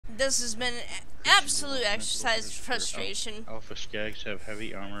this has been an absolute exercise of frustration. Alpha skags have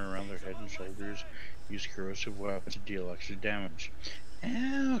heavy armor around their head and shoulders. Use corrosive weapons to deal extra damage.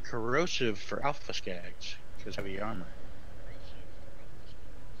 Oh, corrosive for alpha skags, because heavy armor.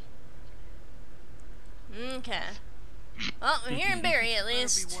 Okay. Well, I'm hearing Barry at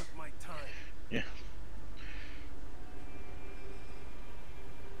least. Yeah.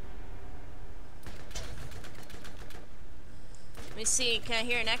 Let me see, can I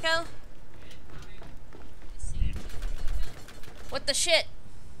hear an echo? What the shit?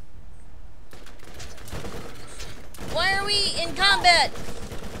 Why are we in combat?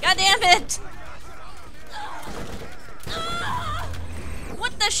 God damn it!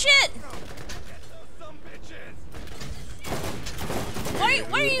 What the shit? Why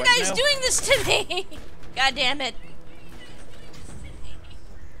are you guys doing this to me? God damn it.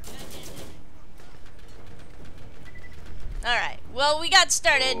 Alright, well, we got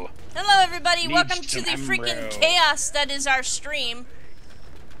started. Hello, everybody. Welcome to the freaking chaos that is our stream.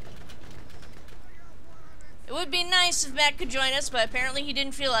 It would be nice if Matt could join us, but apparently he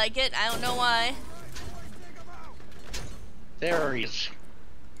didn't feel like it. I don't know why. There he is.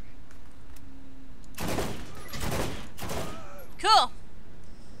 Cool.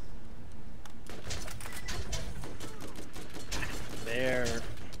 There.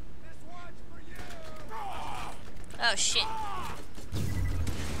 Oh, shit.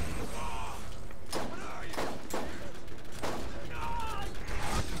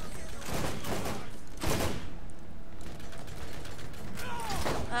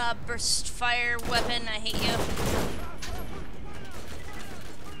 Burst fire weapon, I hate you.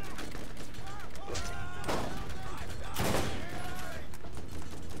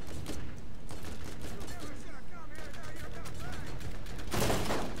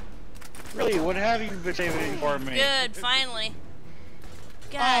 Really, what have you been saving for me? Good, finally.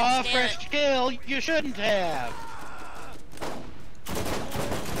 God damn fresh kill, you shouldn't have.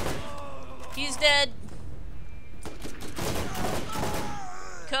 He's dead.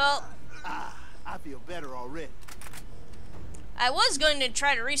 Cool. I feel better already. I was going to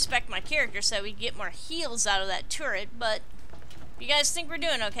try to respec my character so we get more heals out of that turret, but you guys think we're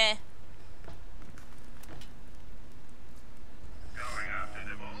doing okay? Going after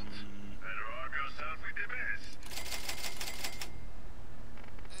the vault. Better arm yourself with the best.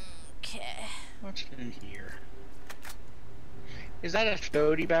 Okay. What's in here? Is that a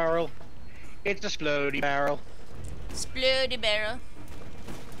splody barrel? It's a splody barrel. Splody barrel.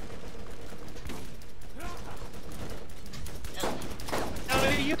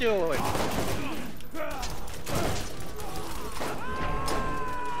 What are you doing?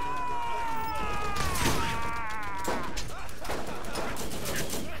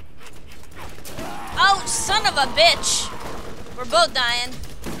 Oh, son of a bitch! We're both dying.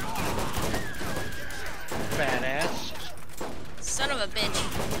 Badass. Son of a bitch.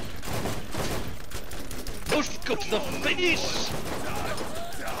 Push go to the face!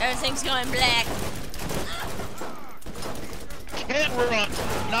 Everything's going black. Can't run!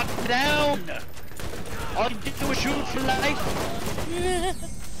 Knock down! All you do is shoot for life!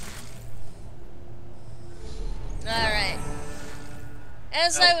 Alright.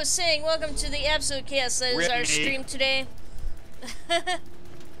 As I was saying, welcome to the absolute chaos that is our stream today. God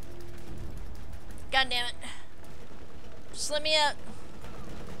damn it. Just let me out.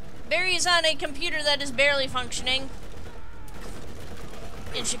 Barry's on a computer that is barely functioning.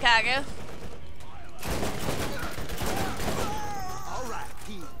 In Chicago.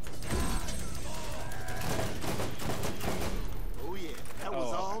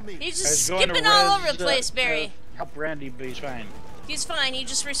 He's just skipping all over the place, Barry. Help Randy, but he's fine. He's fine, he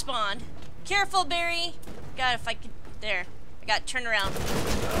just respawned. Careful, Barry. God, if I could... There. I got turned around.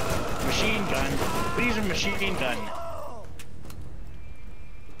 Machine gun. But he's a machine gun.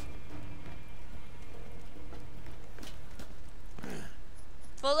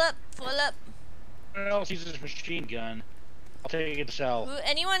 Full up, full up. What else uses a machine gun? I'll take it to sell.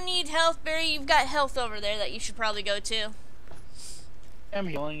 Anyone need health, Barry? You've got health over there that you should probably go to. I'm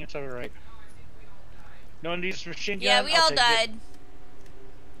healing, it's alright. No one needs a machine gun? Yeah, we all died.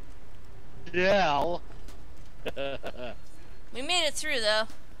 Dell. We made it through, though.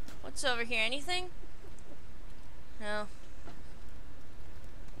 What's over here? Anything? No.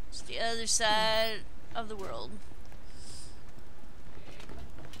 It's the other side of the world.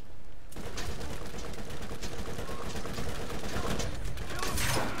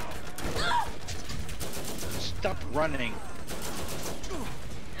 Stop running.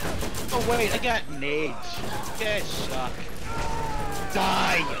 Oh wait, I got nades. You guys suck.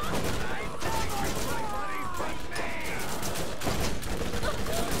 Die!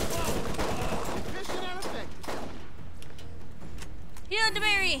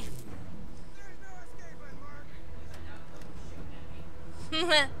 Barry!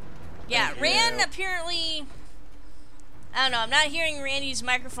 Yeah, Rand apparently... I don't know, I'm not hearing Randy's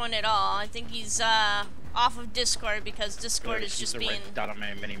microphone at all. I think he's off of Discord because Discord is just being dot on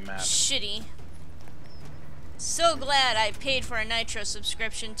my mini map. shitty. So glad I paid for a Nitro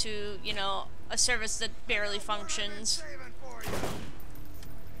subscription to, you know, a service that barely functions.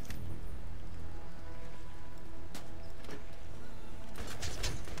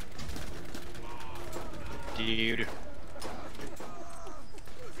 Dude.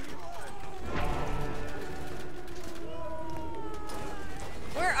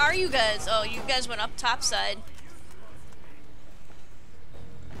 Where are you guys? Oh, you guys went up top side.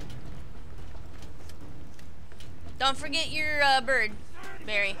 Don't forget your bird,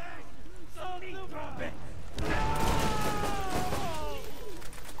 Barry.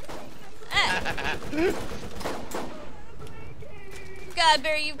 Ah. God,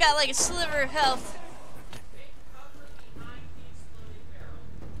 Barry, you've got like a sliver of health.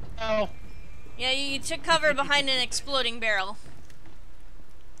 Oh. Yeah, you took cover behind an exploding barrel.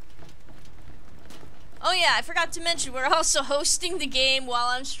 Oh yeah, I forgot to mention, we're also hosting the game while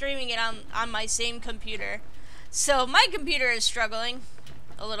I'm streaming it on my same computer. So my computer is struggling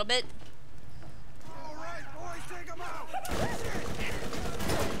a little bit. All right, boys, take 'em out.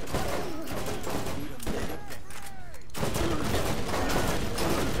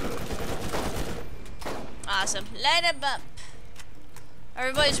 Awesome. Light 'em up.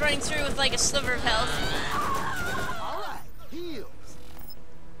 Everybody's running through with like a sliver of health. All right, heals.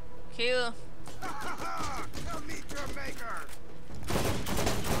 Cool. Come meet your maker.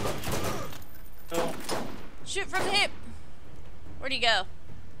 Oh. Shoot from the hip. Where'd he go?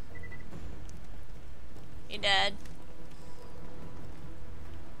 He died.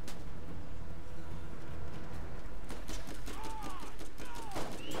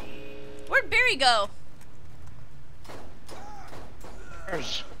 Where'd Barry go?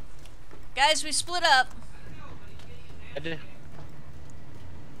 There's... Guys, we split up.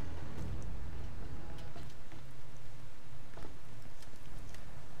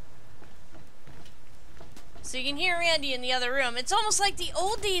 So you can hear Randy in the other room. It's almost like the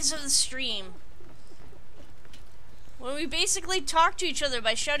old days of the stream, when we basically talked to each other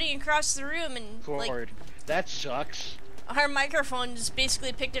by shouting across the room and Forward. like... That sucks. Our microphone just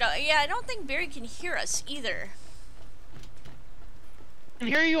basically picked it up. Yeah, I don't think Barry can hear us either. I can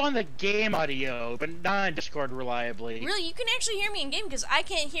hear you on the game audio, but not on Discord reliably. Really, you can actually hear me in game because I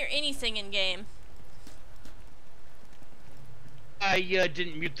can't hear anything in game. I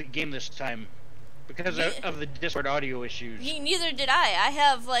didn't mute the game this time because of the Discord audio issues. Neither did I. I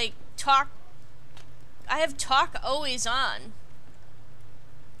have like talk. I have talk always on.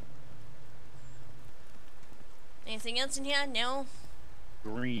 Anything else in here? No.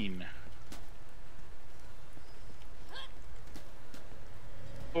 Green.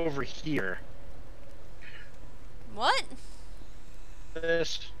 Over here. What?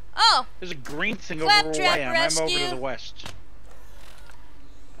 This. Oh. There's a green thing over Claptrap where I am. I'm over rescue. to the west.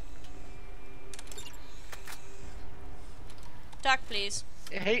 Talk, please.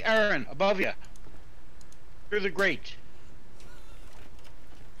 Hey, Aaron, above you. Through the grate.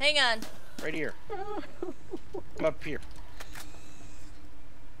 Hang on. Right here. I'm up here.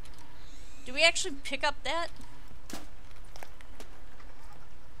 Do we actually pick up that?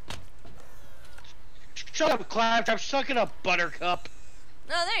 Shut up, Claptrap. Suck it up, Buttercup.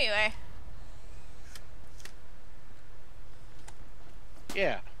 Oh, there you are.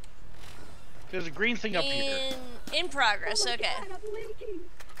 Yeah. There's a green thing up here. In progress. Okay.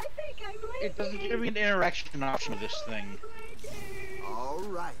 It doesn't give me an interaction option with this thing. All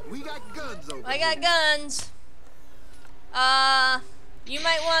right, we got guns over I here. got guns. You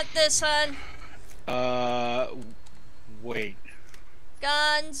might want this, hun. Wait.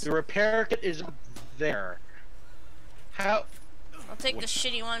 Guns. The repair kit is up there. How? I'll take the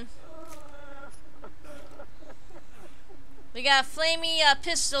shitty one. We got a flamey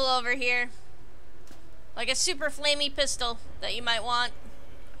pistol over here. Like a super flamey pistol that you might want.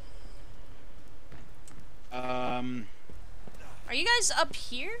 Are you guys up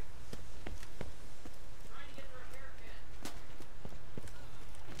here?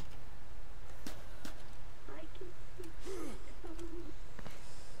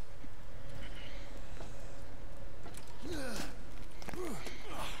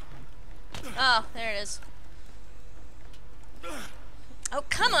 Oh, there it is. Oh,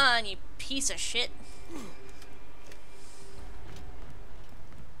 come on, you piece of shit.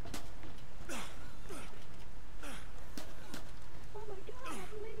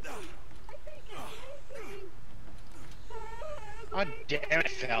 God damn it,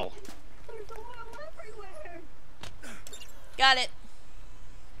 fell. There's oil everywhere. Got it.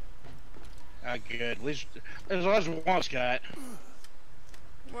 Good. At least as long as one's got.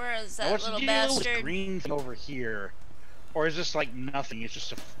 Where is Now, that what's little the deal with bastard? green thing over here? Or is this like nothing? It's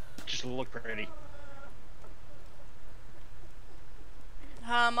just to look pretty.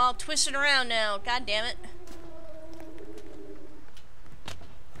 I'm all twisted around now. God damn it.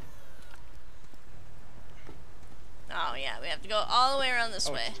 Oh yeah, we have to go all the way around this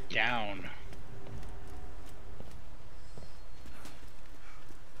way. It's down.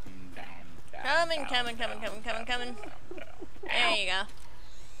 Down. Coming. There you go.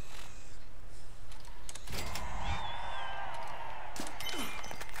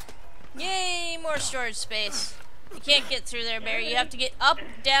 Yay, more storage space. You can't get through there, Barry. You have to get up,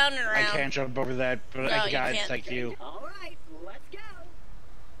 down, and I around. can't jump over that, but No, I you got it. can't. Thank you. All right, let's go.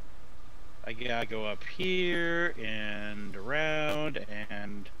 I gotta go up here and around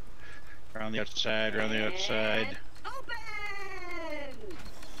the outside, around the outside. Open!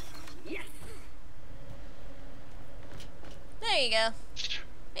 Yes. There you go.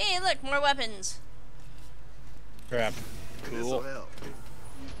 Hey, look, more weapons. Crap. This'll Cool. help.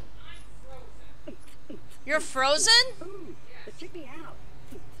 You're frozen? Ooh, but check me out.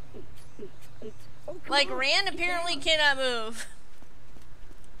 Oh, come Like, on, Rand get apparently down. cannot move.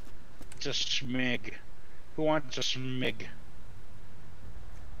 It's a smig. Who wants a smig?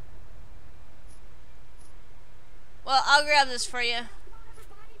 Well, I'll grab this for you.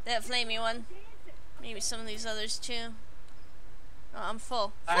 That flamey one. Maybe some of these others too. Oh, I'm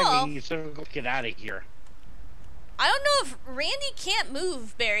full. I Full? mean, so get out of here. I don't know if Randy can't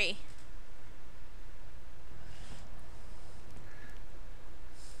move, Barry.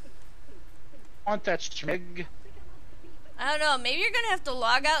 Want that smig? I don't know. Maybe you're gonna have to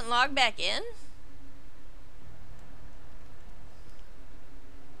log out and log back in?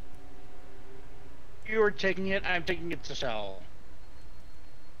 You are taking it, I'm taking it to sell.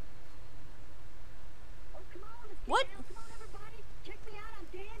 Oh, come on, let's get What? down. Come on, everybody. Check me out. I'm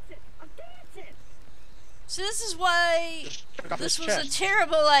dancing. I'm dancing. So this is why Just took off this his was a chest.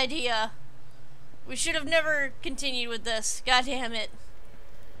 terrible idea. We should have never continued with this. God damn it.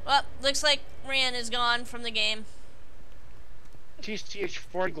 Well, looks like Rand is gone from the game. TCH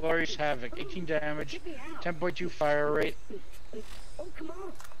 40 Glorious Havoc, 18 damage, Check me out. 10.2 fire rate. Oh, come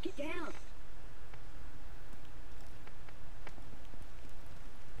on. Get down.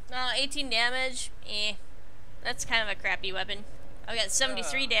 18 damage. Eh. That's kind of a crappy weapon. I've got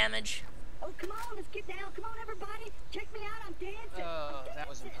 73 damage. Oh, come on. Let's get down. Come on, everybody. Check me out. I'm dancing. I'm That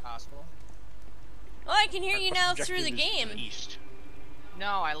was dancing. impossible. Oh, I can hear you now Objective through the is game. East.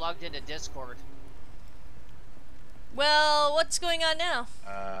 No, I logged into Discord. Well, what's going on now?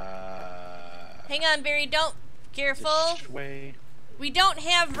 Hang on, Barry. Don't. Careful. This way. We don't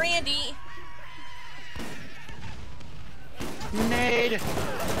have Randy. Nade!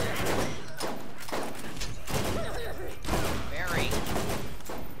 Very.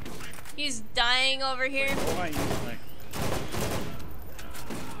 He's dying over here. Why you like-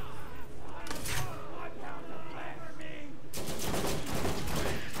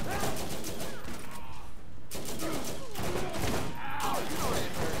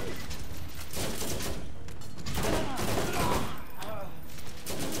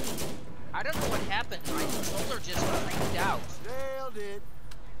 I don't know what happened. My controller just freaked out, Nailed it.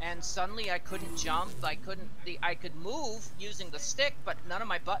 and suddenly I couldn't jump. I could move using the stick, but none of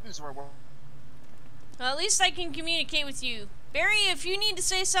my buttons were working. Well, at least I can communicate with you. Barry, if you need to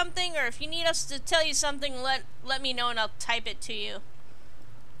say something or if you need us to tell you something, let me know and I'll type it to you.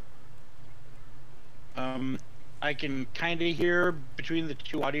 I can kind of hear between the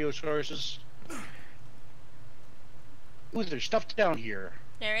two audio sources. Ooh, there's stuff down here.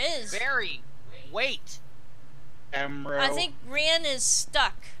 There is. Very. Wait. Emerald. I think Rand is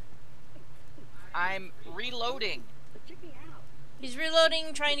stuck. I'm reloading. Check me out. He's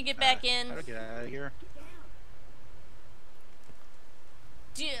reloading, trying to get back in. How to get out of here?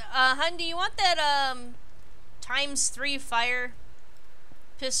 Hun, do you want that, ×3 fire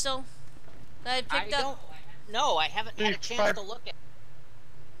pistol that I picked up? No, I haven't had a chance to look at.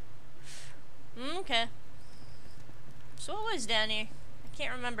 Okay. So what was down here? I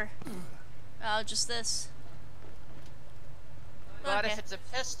can't remember. Oh, just this. But Okay. if it's a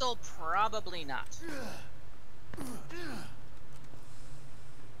pistol, probably not.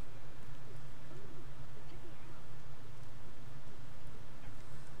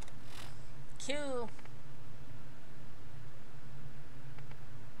 Cool.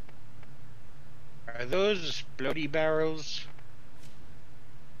 Are those explodey barrels?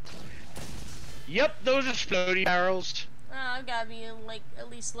 Yep, those are explodey barrels. Oh, I've got to be like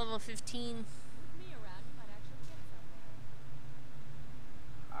at least level 15.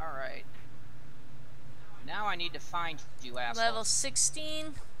 Alright. Now I need to find you, asshole. Level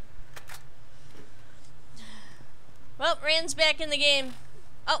 16. Well, Rand's back in the game.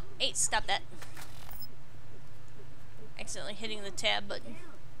 Oh, hey, stop that. Accidentally hitting the tab button.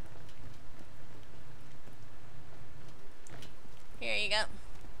 Here you go.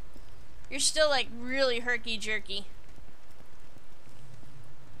 You're still like really herky-jerky.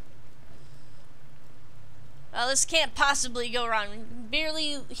 Well, this can't possibly go wrong. We can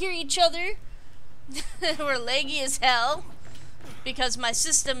barely hear each other. We're laggy as hell. Because my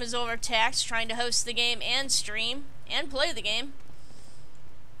system is overtaxed trying to host the game and stream and play the game.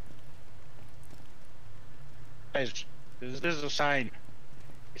 Guys, this is a sign.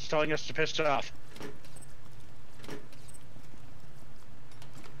 It's telling us to piss it off.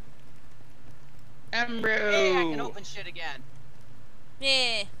 Embryo! Hey, I can open shit again.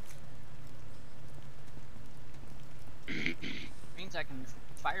 Yeah. Means I can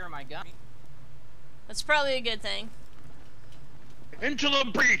fire my gun. That's probably a good thing. Into the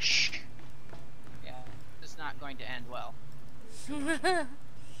breach! Yeah, it's not going to end well.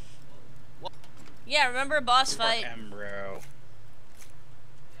 Yeah, remember a boss fight? Embryo.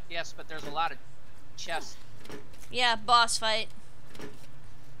 Yes, but there's a lot of chests. Yeah, boss fight.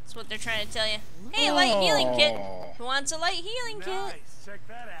 That's what they're trying to tell you. Hey, light healing kit. Who wants a light healing kit? Nice. Check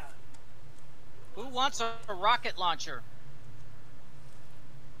that out. Who wants a rocket launcher?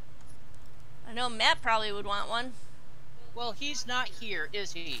 I know Matt probably would want one. Well, he's not here,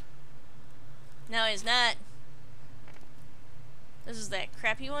 is he? No, he's not. This is that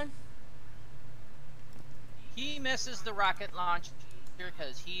crappy one? He misses the rocket launcher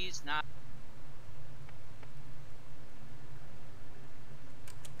because he's not.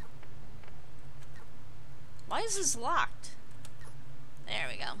 Why is this locked? There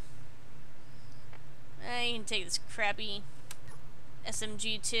we go. You can take this crappy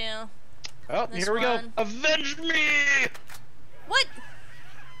SMG too. Oh, This here we go. one. Avenge me! What?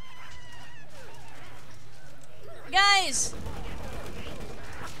 Guys!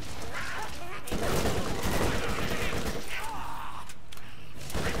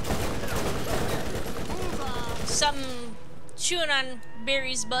 Something chewing on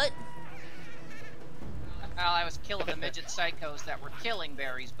Barry's butt. Well, I was killing the midget psychos that were killing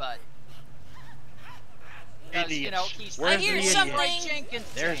Barry's butt. Because, you know, he's Where's I hear the idiot? something.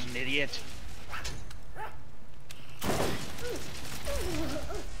 Jenkins. There's an idiot.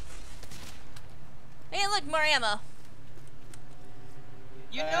 Hey, look, more ammo.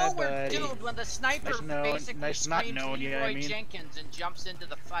 You know we're buddy. doomed when the sniper basically nice not screams knowing you, Leroy I mean. Jenkins and jumps into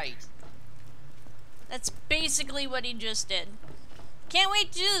the fight. That's basically what he just did. Can't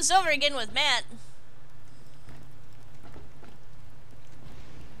wait to do this over again with Matt.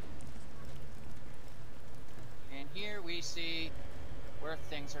 And here we see where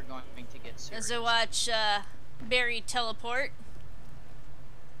things are going to get serious. As I watch Barry teleport.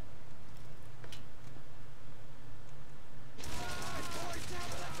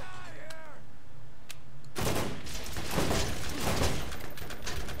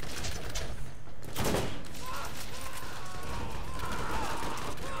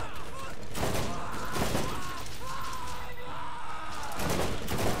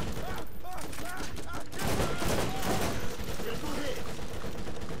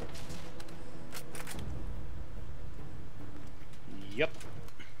 Yep.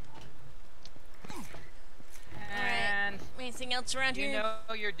 And Anything else around you here?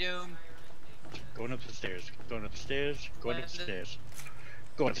 know you're doomed. Going up the stairs. Going up the stairs. Going up the stairs.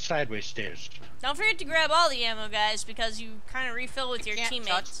 Going up the sideways stairs. Don't forget to grab all the ammo, guys, because you kind of refill with your Can't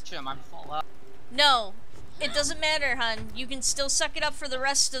teammates. touch him. I'm full up. No, it doesn't matter, hun. You can still suck it up for the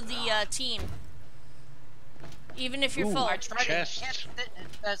rest of the team. Even if you're Ooh, full. I tried Chest. to hit it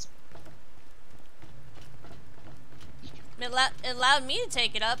as It allowed me to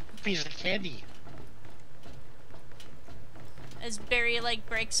take it up Piece of candy. as Barry, like,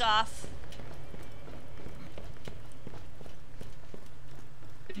 breaks off.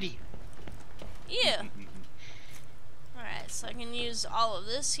 Candy. Yeah. Alright, so I can use all of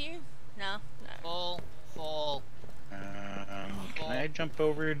this here? No? No. full. Can I jump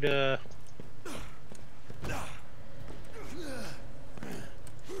over to...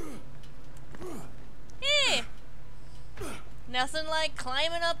 Hey! Nothing like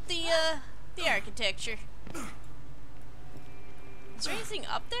climbing up the architecture. Is there anything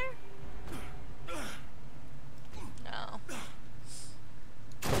up there? No.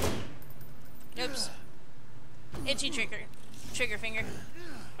 Oops. Itchy trigger finger.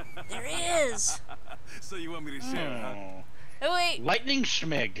 There is! So you want me to share, huh? Oh. Oh wait. Lightning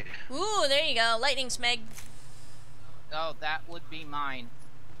Smeg. Ooh, there you go. Lightning Smeg. Oh, that would be mine.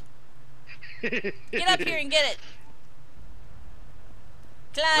 Get up here and get it.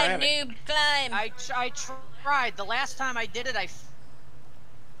 Climb, Grab it. noob, climb. I tried. The last time I did it,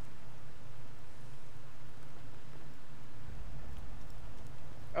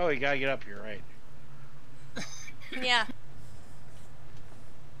 Oh, you gotta get up here, right? Yeah.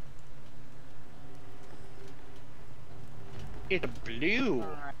 It's blue.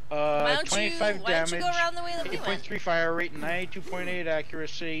 Why don't 25 you damage. go around the way that we went? 8.3 fire rate, 92.8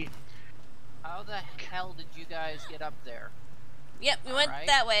 accuracy. How the hell did you guys get up there? Yep, we went Alright.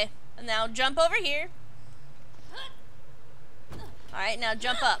 that way. And now jump over here. Alright, now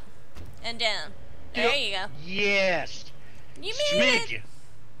jump up. And down. There you go. Yes. You made it! Smig.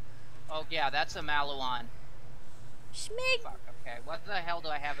 Oh yeah, that's a Maluan. Schmig! Fuck. Okay, what the hell do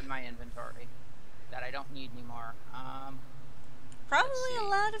I have in my inventory that I don't need anymore? Probably a see.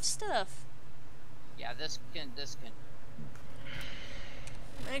 lot of stuff. Yeah, this can.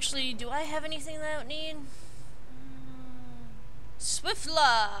 Actually, do I have anything that I don't need?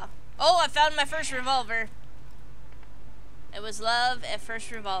 Swiftlaw! Oh, I found my first revolver. It was love at first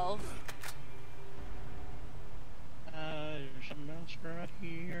revolve. There's something else right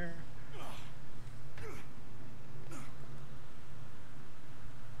here.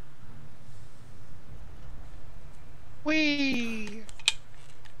 Whee!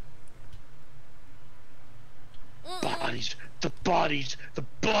 Bodies! The bodies! The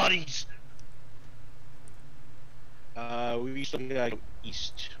bodies! We still gotta go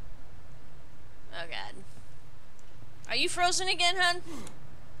east. Oh god. Are you frozen again, hun?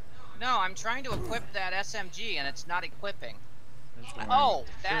 No, I'm trying to equip that SMG and it's not equipping. That's where Oh,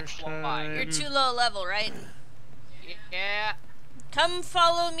 the that's first why. You're time- too low level, right? Yeah. Come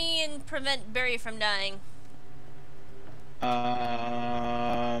follow me and prevent Barry from dying.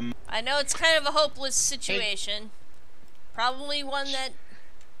 I know it's kind of a hopeless situation. Probably one that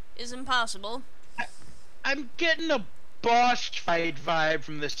is impossible. I'm getting a boss fight vibe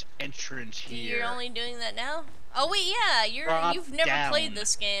from this entrance here. You're only doing that now? Oh wait, yeah, Drop you've never down. played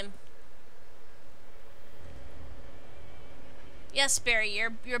this game. Yes, Barry,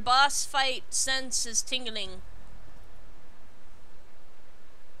 your boss fight sense is tingling.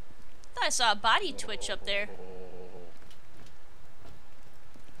 Thought I saw a body twitch up there.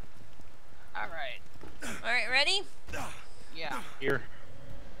 Alright, ready? Yeah. Here.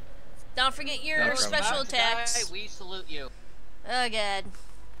 Don't forget your You're special about to die, attacks. we salute you. Oh god.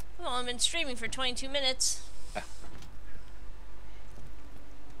 Well, I've been streaming for 22 minutes.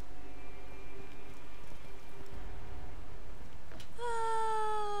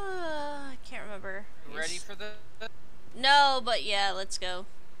 I can't remember. Ready for the? No, but yeah, let's go.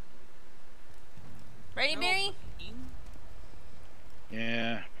 Ready, Barry?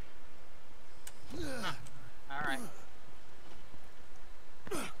 Yeah. All right.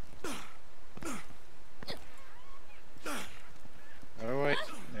 Oh wait.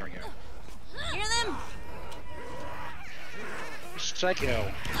 There we go. Hear them?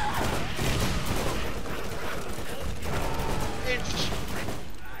 Psycho. It's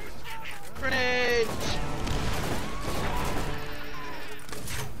grenades.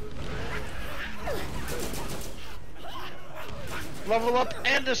 Level up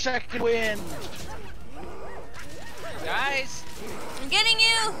and a second wind. Guys, I'm getting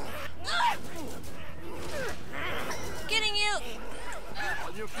you! Getting you!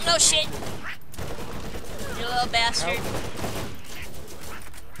 No shit! You little bastard.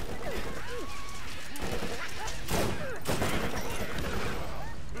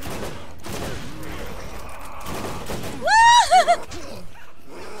 Woo!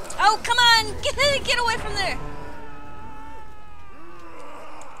 Oh, come on! Get away from there!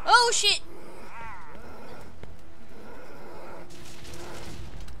 Oh shit!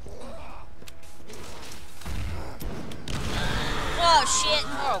 Oh shit!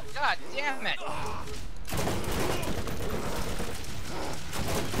 oh god damn it!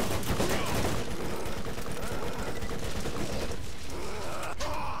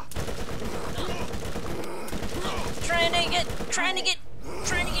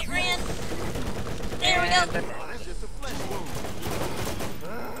 Trying to get ran. There we go. That's just a flesh wound.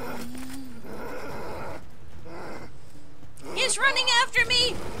 He's running after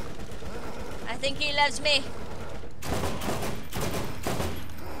me. I think he loves me.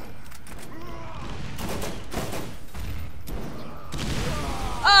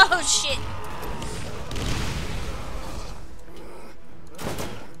 Oh shit!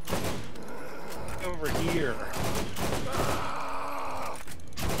 Over here.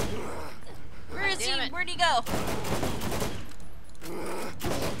 Where is he? Damn it. Where'd he go?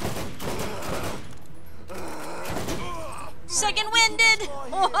 Second winded!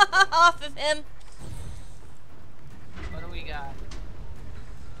 Off of him. What do we got?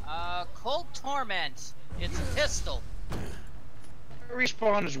 Cold Torment. It's a pistol.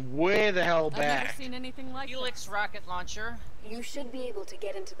 Respawn is way the hell I've never back. seen anything like Helix rocket launcher. You should be able to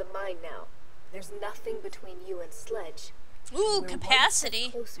get into the mine now. There's nothing between you and Sledge. Ooh, We're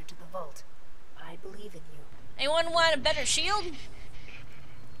capacity. one step closer to the vault. I believe in you. Anyone want a better shield?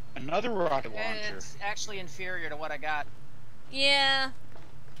 Another rocket launcher. It's actually inferior to what I got. Yeah.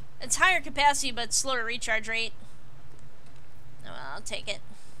 It's higher capacity, but slower recharge rate. Oh, well, I'll take it.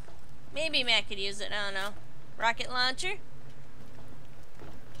 Maybe Matt could use it, I don't know. Rocket launcher.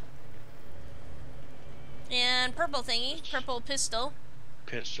 And purple thingy. Purple pistol.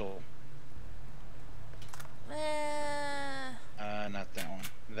 Pistol. Not that one.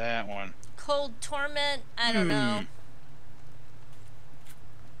 That one. Cold Torment. I don't know.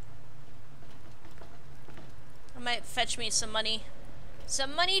 I might fetch me some money.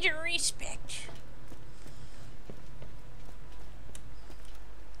 Some money to respect.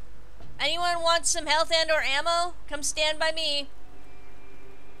 Anyone want some health and or ammo? Come stand by me.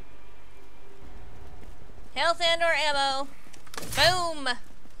 Health and or ammo. Boom.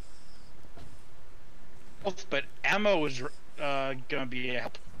 But ammo is gonna be a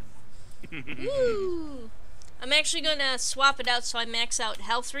help. Woo. I'm actually gonna swap it out so I max out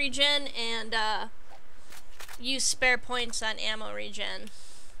health regen and use spare points on ammo regen.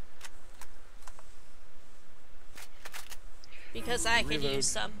 Because I could use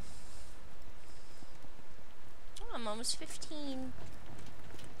some. Oh, I'm almost 15.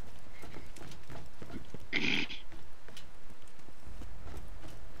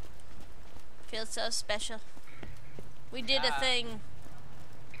 Feels so special. We did a thing.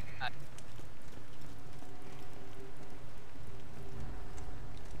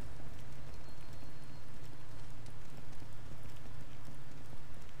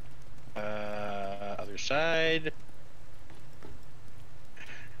 Other side.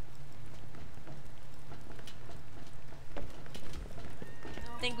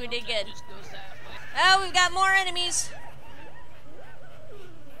 I think we did good. Just goes that way. Oh, we've got more enemies.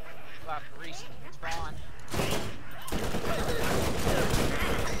 About to respawn.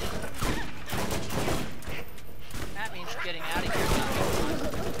 That means getting out of here.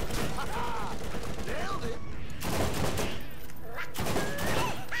 Nailed it.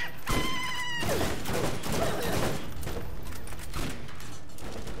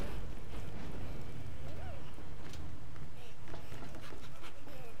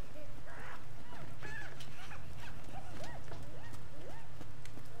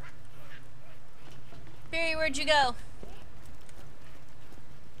 Barry, where'd you go?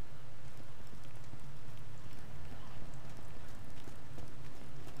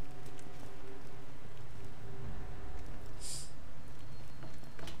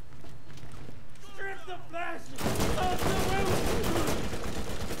 Strip the bastard of the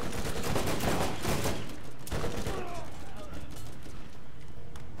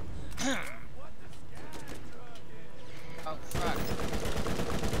Oh, fuck.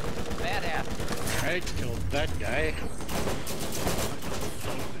 Badass. Alright, killed that guy.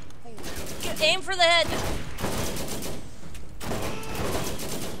 Aim for the head.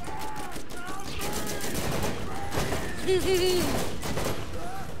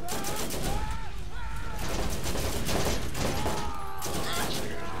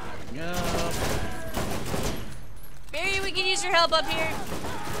 Yup. Barry, we can use your help up here.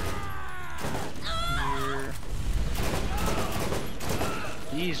 Here.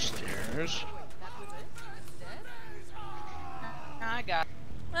 These stairs. I got it.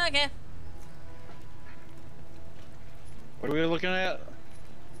 Okay. What are we looking at?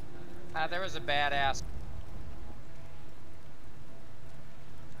 There was a badass.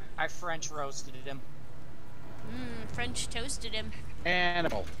 I French roasted him. French toasted him.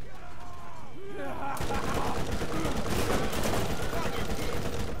 Animal. You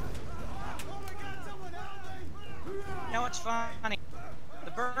know what's funny?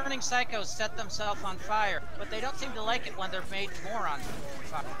 The burning psychos set themselves on fire, but they don't seem to like it when they're made more on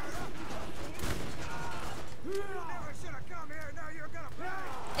fire. Never should have come here. Now you're gonna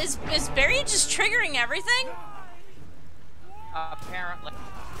pay. Is Barry just triggering everything? Apparently.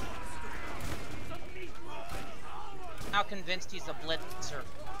 Now convinced he's a blitzer.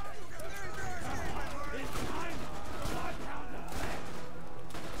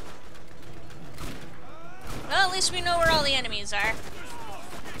 Well, at least we know where all the enemies are.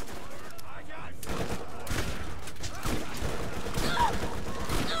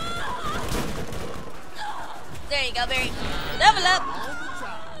 There you go, Barry. Level up.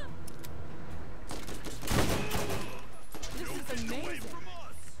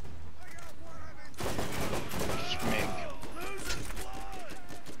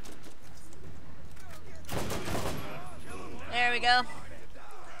 go.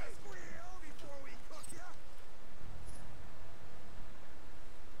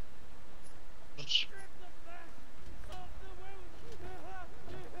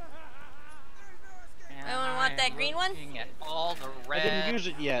 Anyone want that green one? Looking at all the I red. didn't use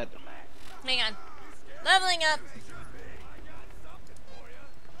it yet. Hang on. Leveling up.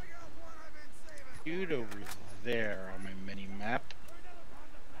 Dude over there on my mini map.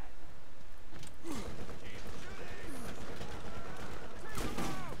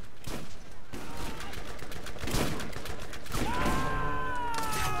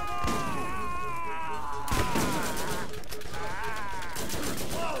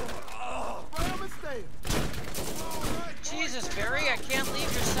 Jesus, Barry, I can't leave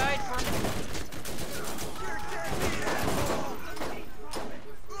your side for a minute.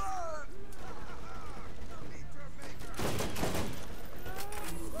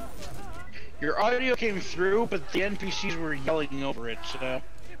 Your audio came through, but the NPCs were yelling over it, so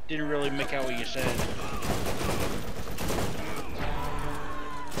didn't really make out what you said.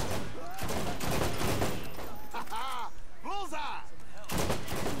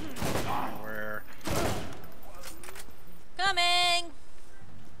 Where? Coming!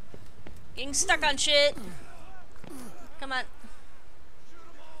 Getting stuck on shit. Come on.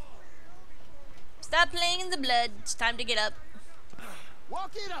 Stop playing in the blood. It's time to get up.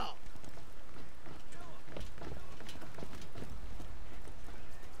 Walk it up.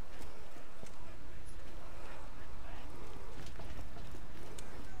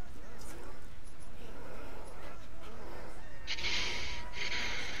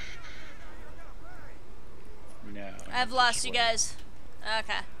 No. I've lost you guys.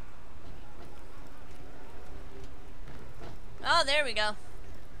 Okay. Oh, there we go.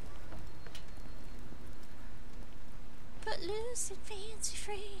 Put loose and fancy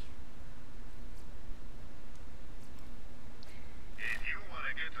free. If you want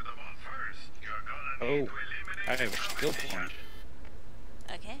to get to the vault first, you're gonna need to Oh, eliminate I have a skill competition. point.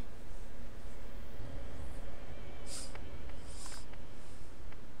 Okay.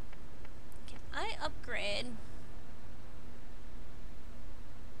 Can I upgrade?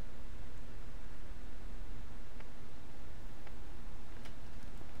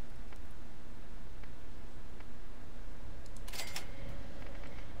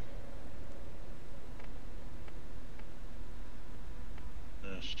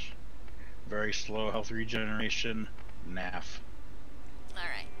 This very slow health regeneration. Naff.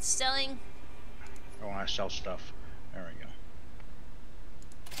 Alright, selling. I want to sell stuff. There we go.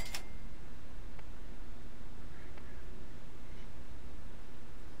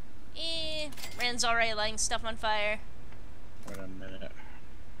 Rand's already lighting stuff on fire. Wait a minute.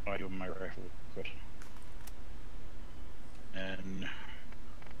 Oh, I give him my rifle. Good. And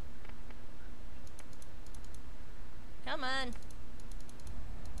Come on.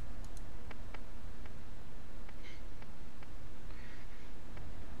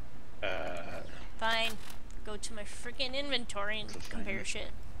 Fine. Go to my freaking inventory and compare shit.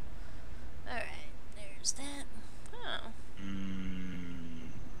 Alright, there's that. Oh.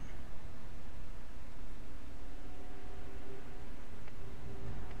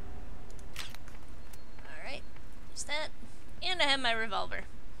 Alright, there's that. And I have my revolver.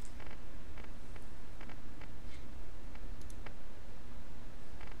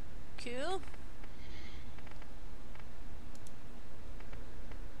 Cool.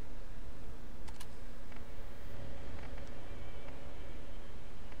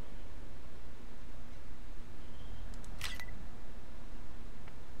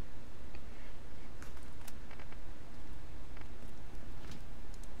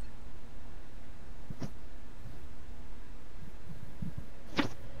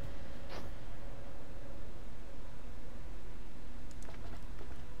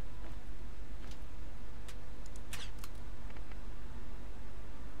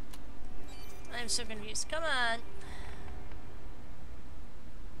 I'm so confused. Come on.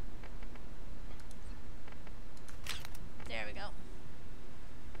 There we go.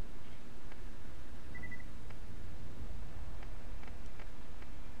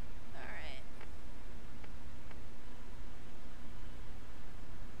 Alright.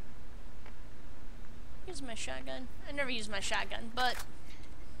 Here's my shotgun. I never use my shotgun, but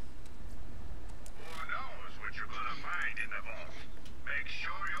Who knows what you're gonna find in the vault? Make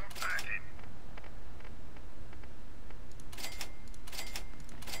sure you're packing.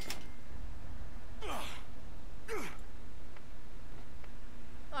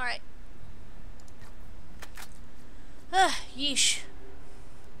 alright. Yeesh.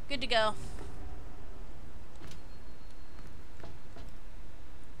 Good to go.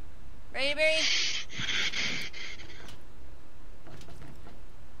 Ready, Barry?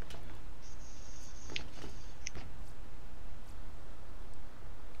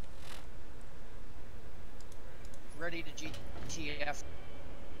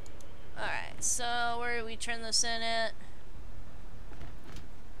 Alright, so where do we turn this in at?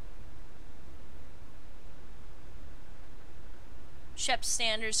 Shep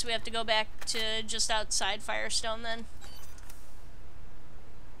standards, so we have to go back to just outside Firestone then.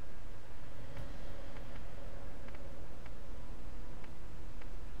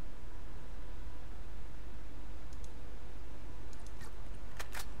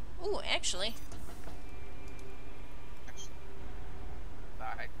 Ooh, actually.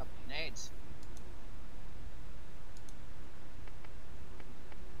 Alright, couple nades.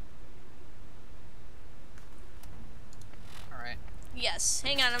 Alright. Yes,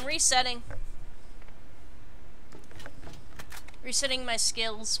 hang on, I'm resetting. Resetting my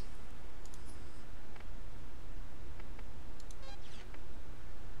skills.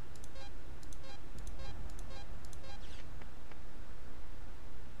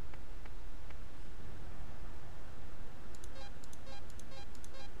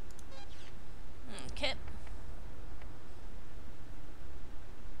 Okay.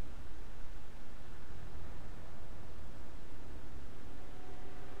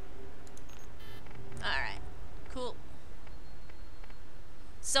 Alright, cool.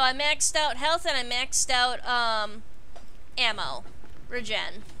 So I maxed out health and I maxed out, ammo.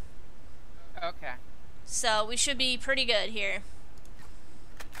 Regen. Okay. So we should be pretty good here.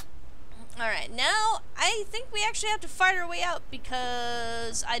 Alright, now I think we actually have to fight our way out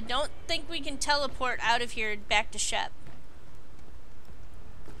because I don't think we can teleport out of here back to Shep.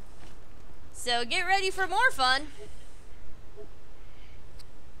 So get ready for more fun.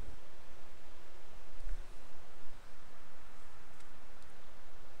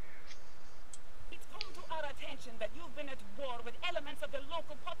 It's come to our attention that you've been at war with elements of the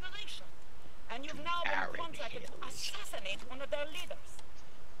local population, and you've now been contracted to assassinate one of their leaders.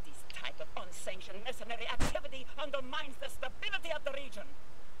 This type of unsanctioned mercenary activity undermines the stability of the region.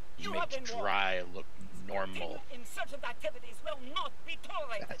 You have been Makes warned. dry look normal. Continued insurgent activities will not be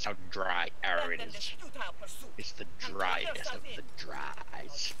tolerated. That's how dry arid Abandon this is. futile pursuit It's the and put driest yourself of the in.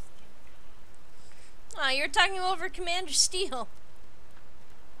 dries. Aw, you're talking over Commander Steel.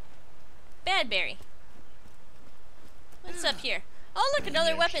 Badberry. What's up here? Oh, look,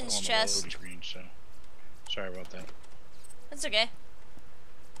 another Yeah, weapons still on the chest. loading screen, so sorry about that. That's okay.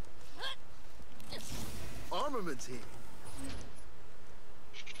 Armaments here.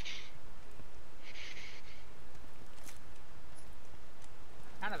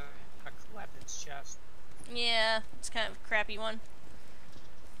 Kind of a weapons chest. Yeah, it's kind of a crappy one.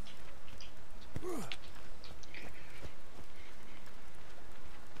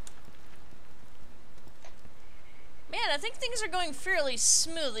 Man, I think things are going fairly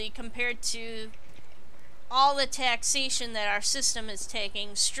smoothly compared to all the taxation that our system is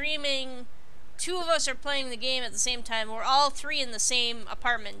taking. Streaming, two of us are playing the game at the same time. We're all three in the same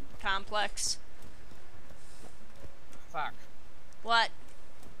apartment complex. Fuck. What?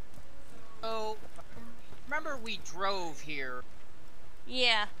 Oh, remember we drove here.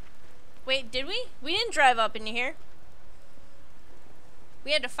 Yeah. Wait, did we? We didn't drive up into here.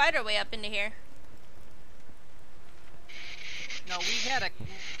 We had to fight our way up into here. No,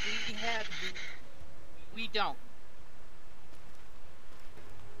 we don't.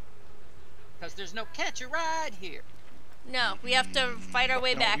 Because there's no catch a ride here. No, we have to fight our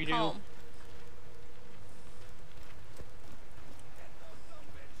way No, back we do. home.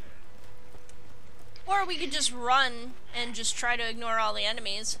 Or we could just run and just try to ignore all the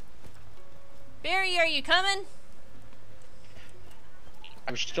enemies. Barry, are you coming?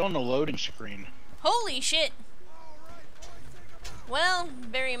 I was still on the loading screen. Holy shit. Well,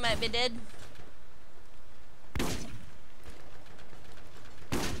 Barry might be dead.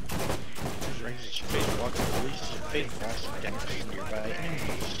 Raises fade walk releases fade fast and damages nearby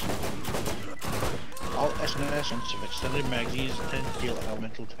enemies. All SNS of extended magazines tend to deal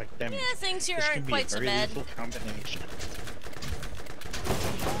elemental type damage. Yeah, things here This can aren't be quite a so very bad. lethal combination.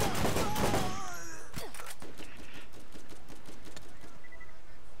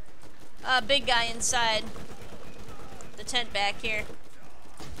 Big guy inside the tent back here.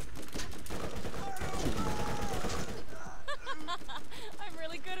 I'm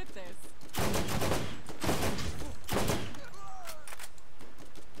really good at this.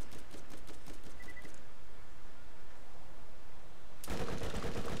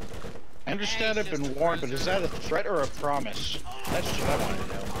 I understand I've been warned, but is that a threat or a promise? That's what I want to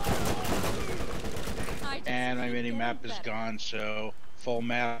know. And my mini map is gone, so full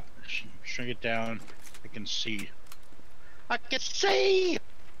map, shrink it down, I can see. I can see!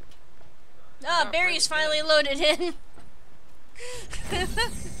 Ah, Barry's finally loaded in.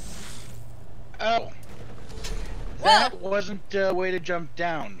 Oh. That wasn't a way to jump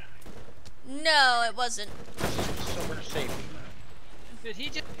down. No, it wasn't. Somewhere safe. Did he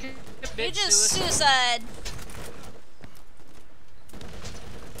just He commit just suicide? suicide.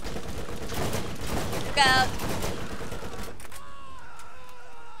 Look out.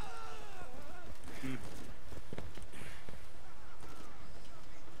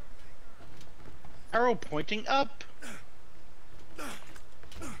 Arrow pointing up.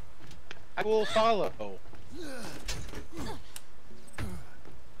 I will follow.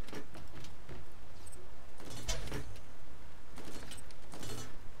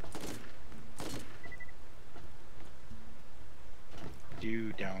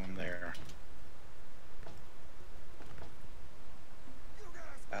 You down there.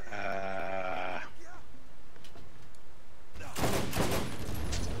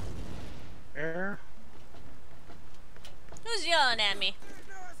 Where? Who's yelling at me?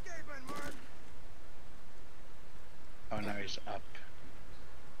 No escaping, Mark. Oh, now he's up.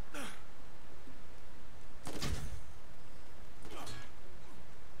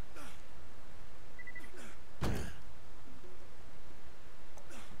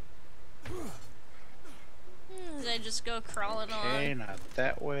 Did I just go crawling Okay, on? not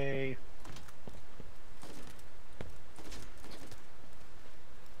that way.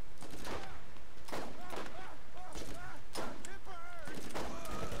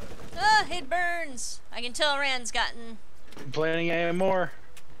 Ah, it burns. I can tell Rand's gotten. Planning any more?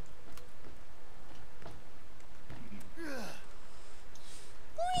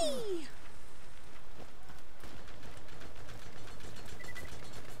 Whee!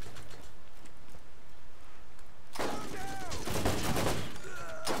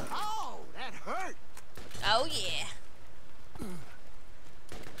 Oh, that hurt. Oh yeah.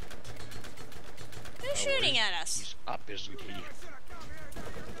 Who's shooting at us? He's up, isn't he?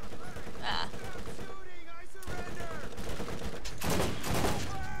 Ah. Shooting, I surrender.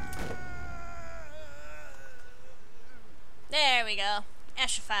 There we go.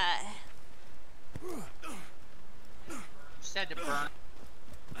 Ashify. said to burn?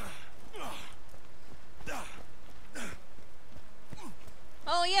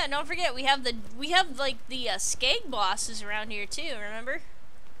 Oh yeah, don't forget we have like the skeg bosses around here too. Remember?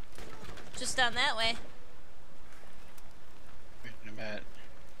 Just down that way. Wait a minute.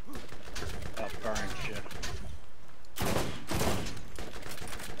 Up, aren't you?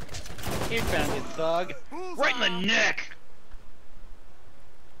 You found it, thug. Right in the neck!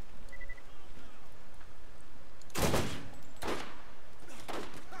 Come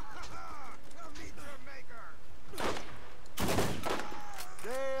meet your maker.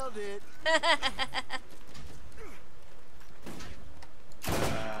 Nailed it.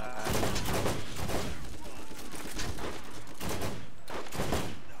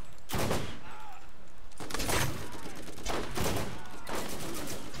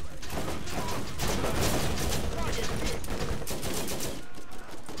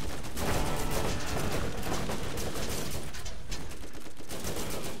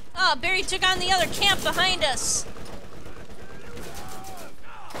 Oh, Barry took on the other camp behind us.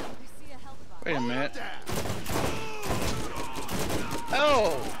 Wait a minute.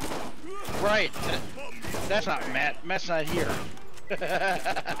 Oh! Right. That's not Matt. Matt's not here.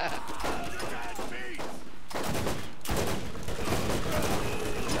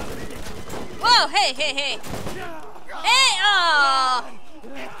 Whoa, hey, hey, hey. Hey, oh!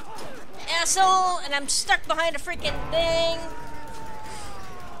 Asshole, and I'm stuck behind a freaking thing.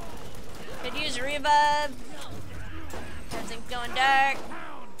 Could use a revive. Everything's going dark.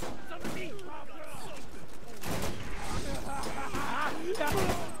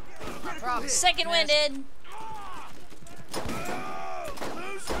 Second winded.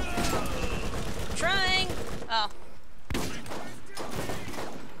 Trying. Oh.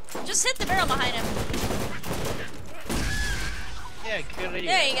 Just hit the barrel behind him. Yeah, good idea.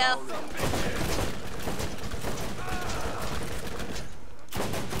 There you go.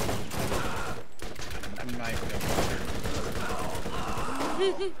 I'm not even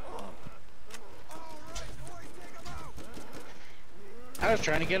I was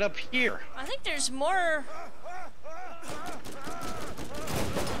trying to get up here. I think there's more.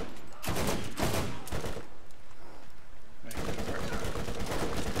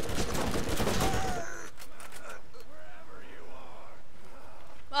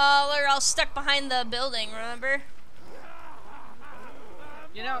 Oh, we're all stuck behind the building, remember?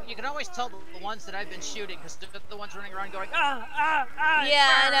 You know, you can always tell the ones that I've been shooting because they're the ones running around going, ah, ah, ah. Yeah,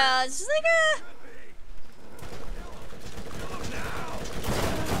 I know. It's just like,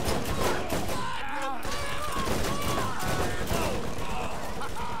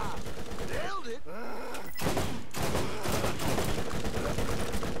 Nailed it.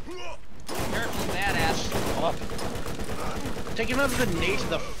 Take another grenade to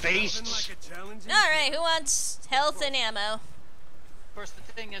the face. Alright, who wants health and ammo? Of course, the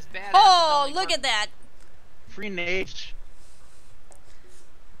thing is bad. Oh, look at that. Free nades.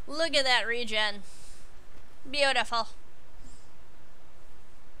 Look at that regen. Beautiful.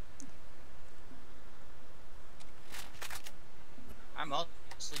 I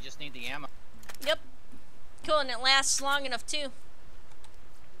mostly just need the ammo. Yep. Cool, and it lasts long enough too.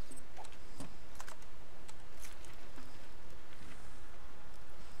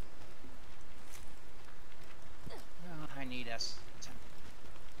 Oh, I need S.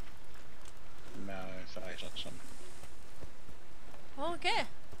 No, I saw some. Okay.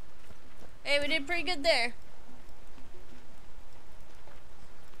 Hey, we did pretty good there.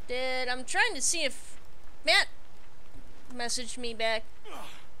 I'm trying to see if Matt messaged me back.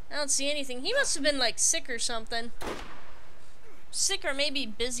 I don't see anything. He must have been like sick or something. Sick or maybe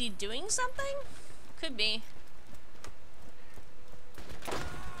busy doing something? Could be.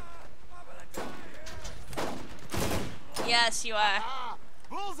 Yes, you are.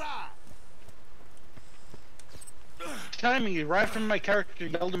 Bullseye! Timing, right from my character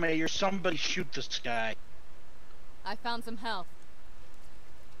yelled at me, "You're somebody, shoot this guy." I found some health.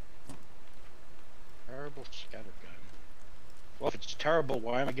 Terrible scattergun. Well, if it's terrible,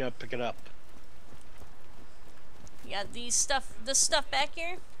 why am I gonna pick it up? You got this stuff back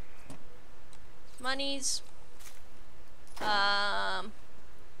here. Monies.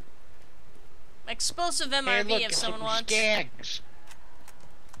 Explosive MRV Hey, look, if someone wants. Skags.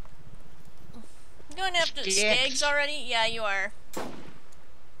 You going after the Skags already? Yeah, you are.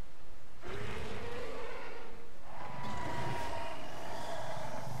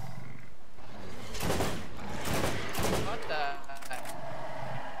 What the?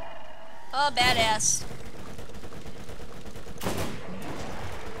 Oh, badass.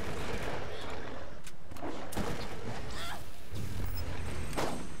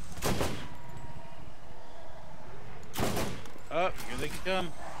 Oh, here they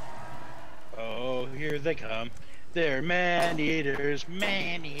come. Oh, here they come. They're man-eaters,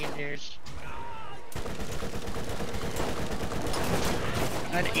 man-eaters.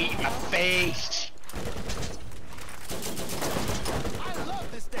 I'd eat my face. I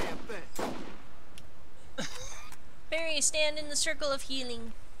love this damn thing. Barry, stand in the circle of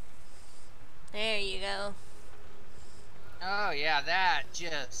healing. There you go. Oh yeah, that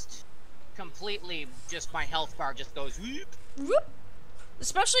just completely my health bar just goes whoop. Whoop.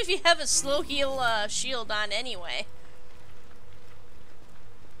 Especially if you have a slow heal shield on anyway.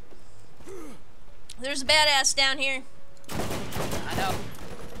 There's a badass down here. I know.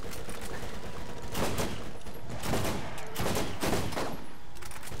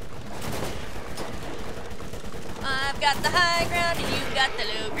 I've got the high ground and you've got the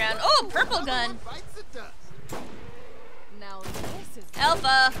low ground. Oh, purple gun. Now this is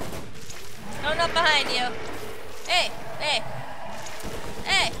Alpha. No, not behind you. Hey, hey.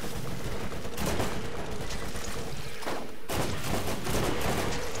 Hey.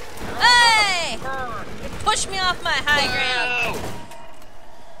 Hey! You pushed me off my high ground.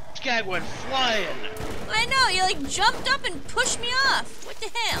 This guy went flying. I know, you like jumped up and pushed me off. What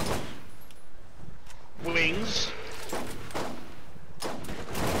the hell? Wings.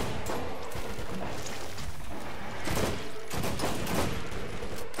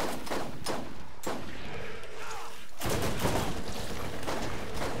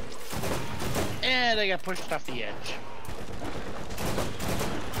 And I got pushed off the edge.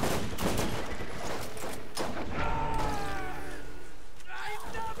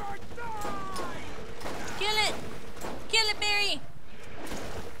 Kill it! Kill it, Barry!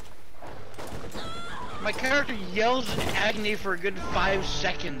 My character yells in agony for a good 5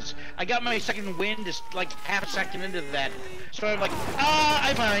 seconds. I got my second wind just like half a second into that. So I'm like, ah,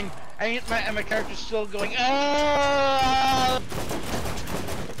 I'm fine. And my character's still going, ah!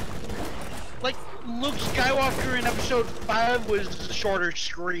 Like Luke Skywalker in episode 5 was the shorter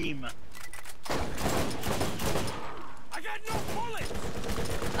scream. I got no bullets!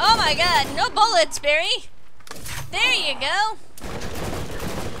 Oh my god, no bullets, Barry! There you go!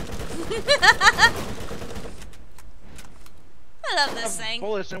 I love this thing.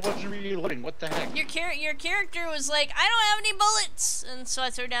 Bullets and wasn't reloading. What the heck? Your character was like, I don't have any bullets! And so I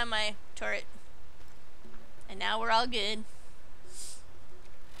threw down my turret. And now we're all good.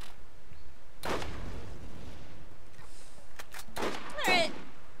 Alright.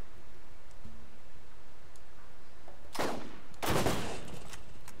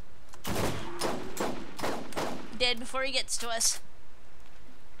 Dead before he gets to us.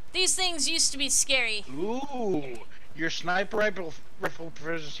 These things used to be scary. Ooh, your sniper rifle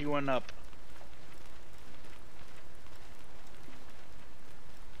proficiency went up.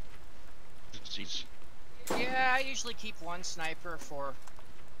 emergencies. Yeah, I usually keep one sniper for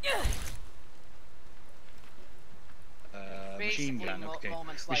Machine basically gun, okay.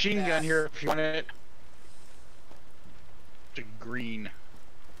 moments like Machine that. gun here if you want it. To green.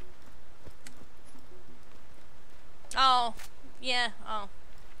 Oh, yeah, oh.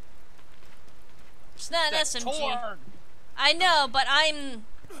 It's not an SMG. Torn. I know, but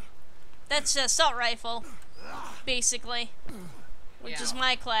that's an assault rifle, basically. Which is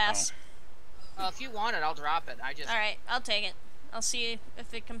my class. Well, if you want it, I'll drop it. Alright, I'll take it. I'll see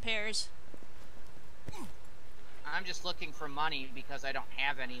if it compares. I'm just looking for money because I don't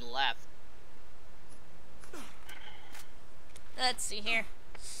have any left. Let's see here.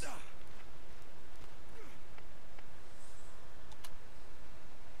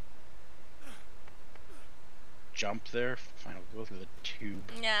 Jump there. Fine, I'll go through the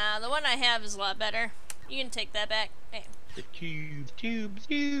tube. Nah, the one I have is a lot better. You can take that back. Hey. The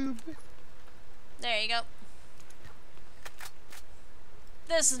tube. There you go.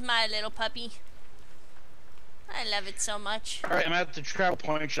 This is my little puppy. I love it so much. Alright, I'm at the travel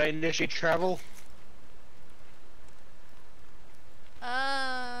point. Should I initiate travel?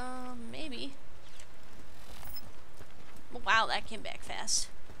 Maybe. Wow, that came back fast.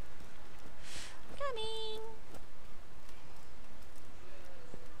 Coming.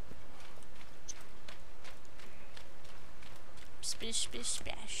 Splish, splish,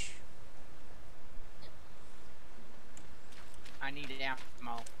 splash. I need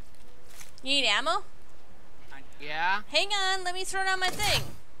ammo. You need ammo? Yeah? Hang on, let me throw down my thing.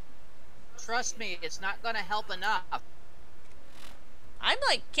 Trust me, it's not gonna help enough. I'm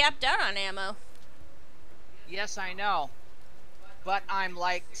like capped out on ammo. Yes, I know. But I'm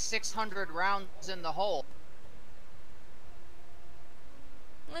like 600 rounds in the hole.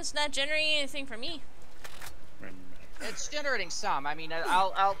 It's not generating anything for me. It's generating some. I mean,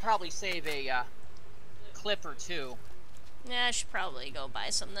 I'll probably save a clip or two. Yeah, I should probably go buy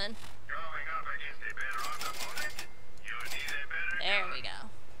some then. Going up against a bedrock opponent, you need a better There gun. we go.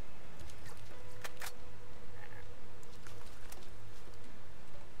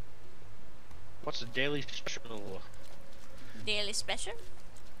 What's the daily special? Daily special?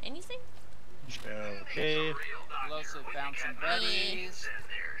 Anything? Okay. Explosive bouncing buddies. Then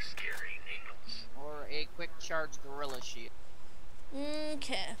there's scary needles. Or a quick charge gorilla shield.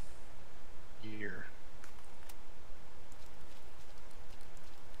 Okay. Here.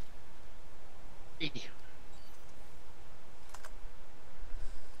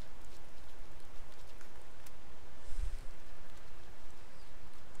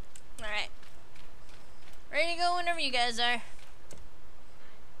 Alright. Ready to go whenever you guys are.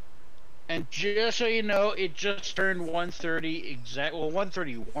 And just so you know, it just turned 1:30 exact. Well,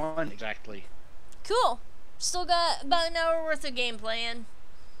 1:31 exactly. Cool. Still got about an hour worth of gameplay in.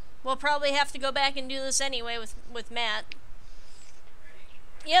 We'll probably have to go back and do this anyway with Matt.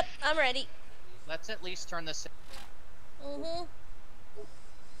 Yep, I'm ready. Let's at least turn this in. Mm-hmm.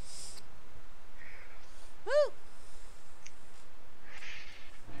 Woo!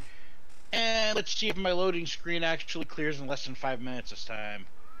 And let's see if my loading screen actually clears in less than 5 minutes this time.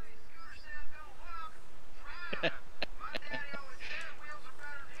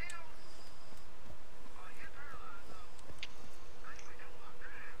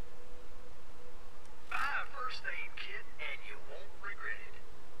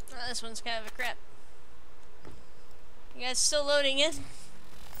 Oh, this one's kind of a crap. You guys still loading in?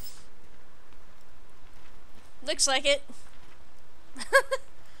 Looks like it.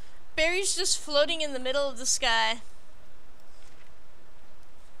 Barry's just floating in the middle of the sky.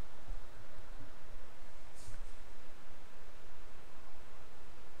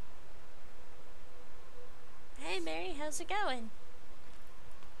 Hey Barry, how's it going?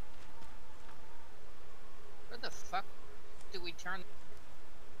 Where the fuck do we turn?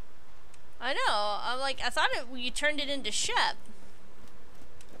 I know. I thought you turned it into Shep.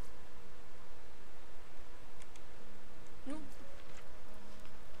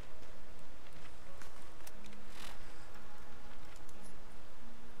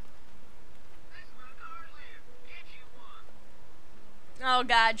 Oh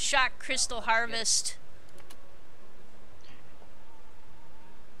god, Shock Crystal Harvest.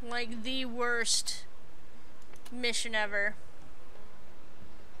 Like the worst mission ever.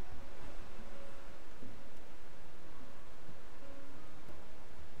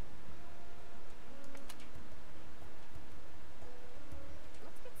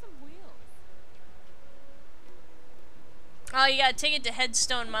 Let's get some wheels. Oh, you gotta take it to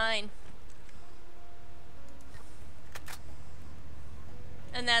Headstone Mine.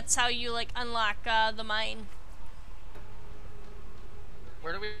 And that's how you, like, unlock the mine.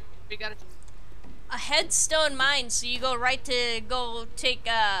 Where do we got it? a headstone mine, so you go right to go take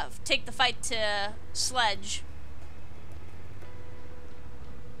the fight to Sledge.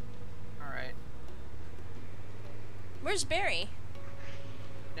 Alright. Where's Barry?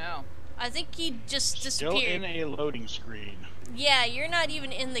 No. I think he just Still disappeared. in a loading screen. Yeah, you're not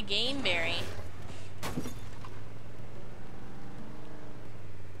even in the game, Barry.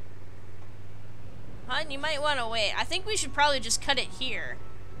 Hun, you might want to wait. I think we should probably just cut it here.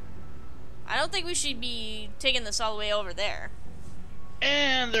 I don't think we should be taking this all the way over there.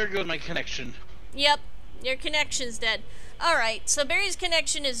 And there goes my connection. Yep, your connection's dead. Alright, so Barry's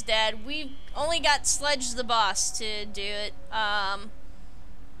connection is dead. We've only got Sledge the boss to do it. Hun,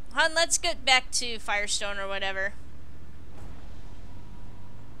 let's get back to Firestone or whatever.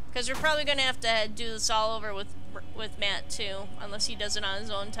 Because we're probably going to have to do this all over with Matt too, unless he does it on his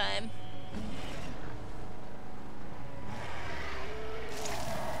own time.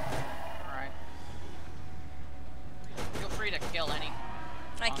 Alright. Feel free to kill any.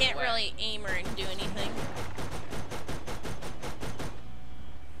 I can't really aim or do anything.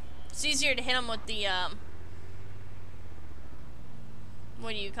 It's easier to hit him with the,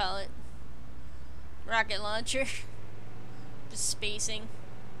 what do you call it? Rocket launcher. Just spacing.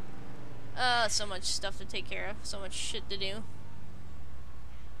 So much stuff to take care of. So much shit to do.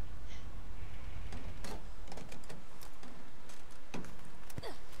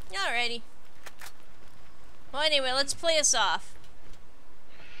 Alrighty. Well, anyway, let's play us off.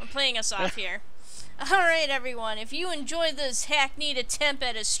 I'm playing us off here. Alright, everyone. If you enjoy this hackneyed attempt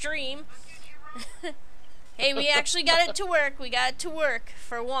at a stream... Hey, we actually got it to work. We got it to work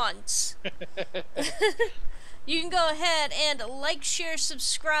for once. You can go ahead and like, share,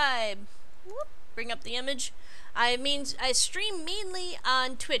 subscribe. Whoop, bring up the image. I stream mainly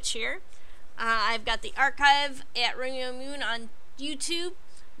on Twitch here. I've got the archive at Romeo Moon on YouTube.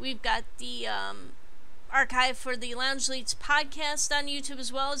 We've got the archive for the Lounge Leads podcast on YouTube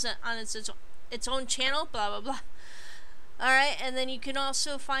as well as on its own channel. Blah blah blah. Alright, and then you can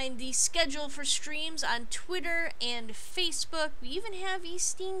also find the schedule for streams on Twitter and Facebook. We even have a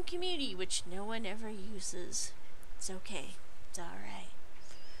Steam community, which no one ever uses. It's okay. It's alright.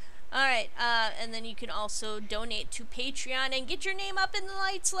 Alright, and then you can also donate to Patreon and get your name up in the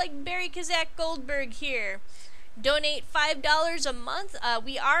lights like Barry Kazak Goldberg here. Donate $5 a month.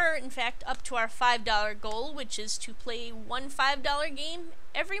 We are, in fact, up to our $5 goal, which is to play one $5 game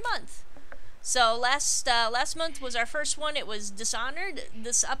every month. So last month was our first one. It was Dishonored.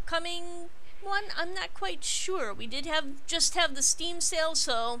 This upcoming one, I'm not quite sure. We did just have the Steam sale,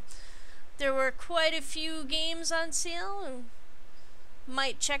 so there were quite a few games on sale. And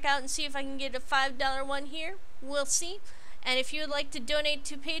might check out and see if I can get a $5 one here. We'll see. And if you would like to donate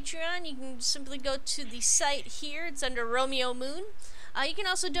to Patreon, you can simply go to the site here. It's under Romeo Moon. You can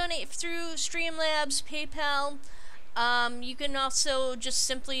also donate through Streamlabs, PayPal. You can also just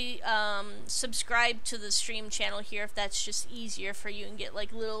simply subscribe to the stream channel here if that's just easier for you and get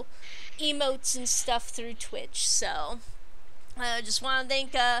like little emotes and stuff through Twitch. So I just want to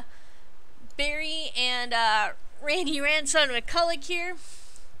thank Barry and Randy Ranson McCulloch here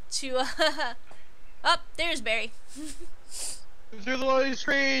to there's Barry. Through the loading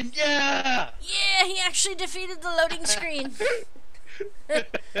screen, yeah! Yeah, he actually defeated the loading screen.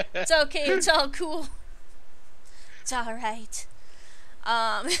 It's okay, it's all cool. It's alright.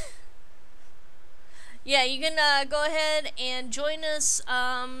 Yeah, you can go ahead and join us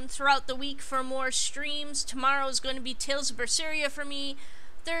throughout the week for more streams. Tomorrow is going to be Tales of Berseria for me.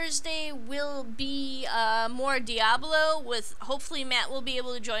 Thursday will be more Diablo, with hopefully Matt will be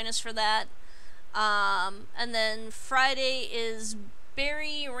able to join us for that. And then Friday is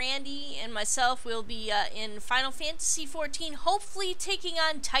Barry, Randy, and myself will be in Final Fantasy XIV, hopefully taking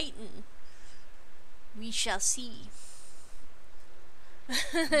on Titan. We shall see.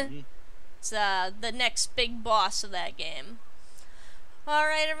 It's the next big boss of that game.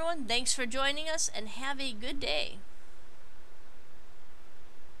 Alright everyone, thanks for joining us and have a good day.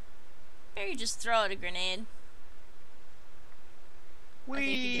 Barry just throw out a grenade. I think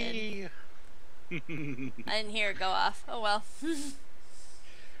he did. I didn't hear it go off. Oh well.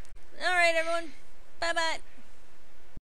 Alright everyone, bye bye.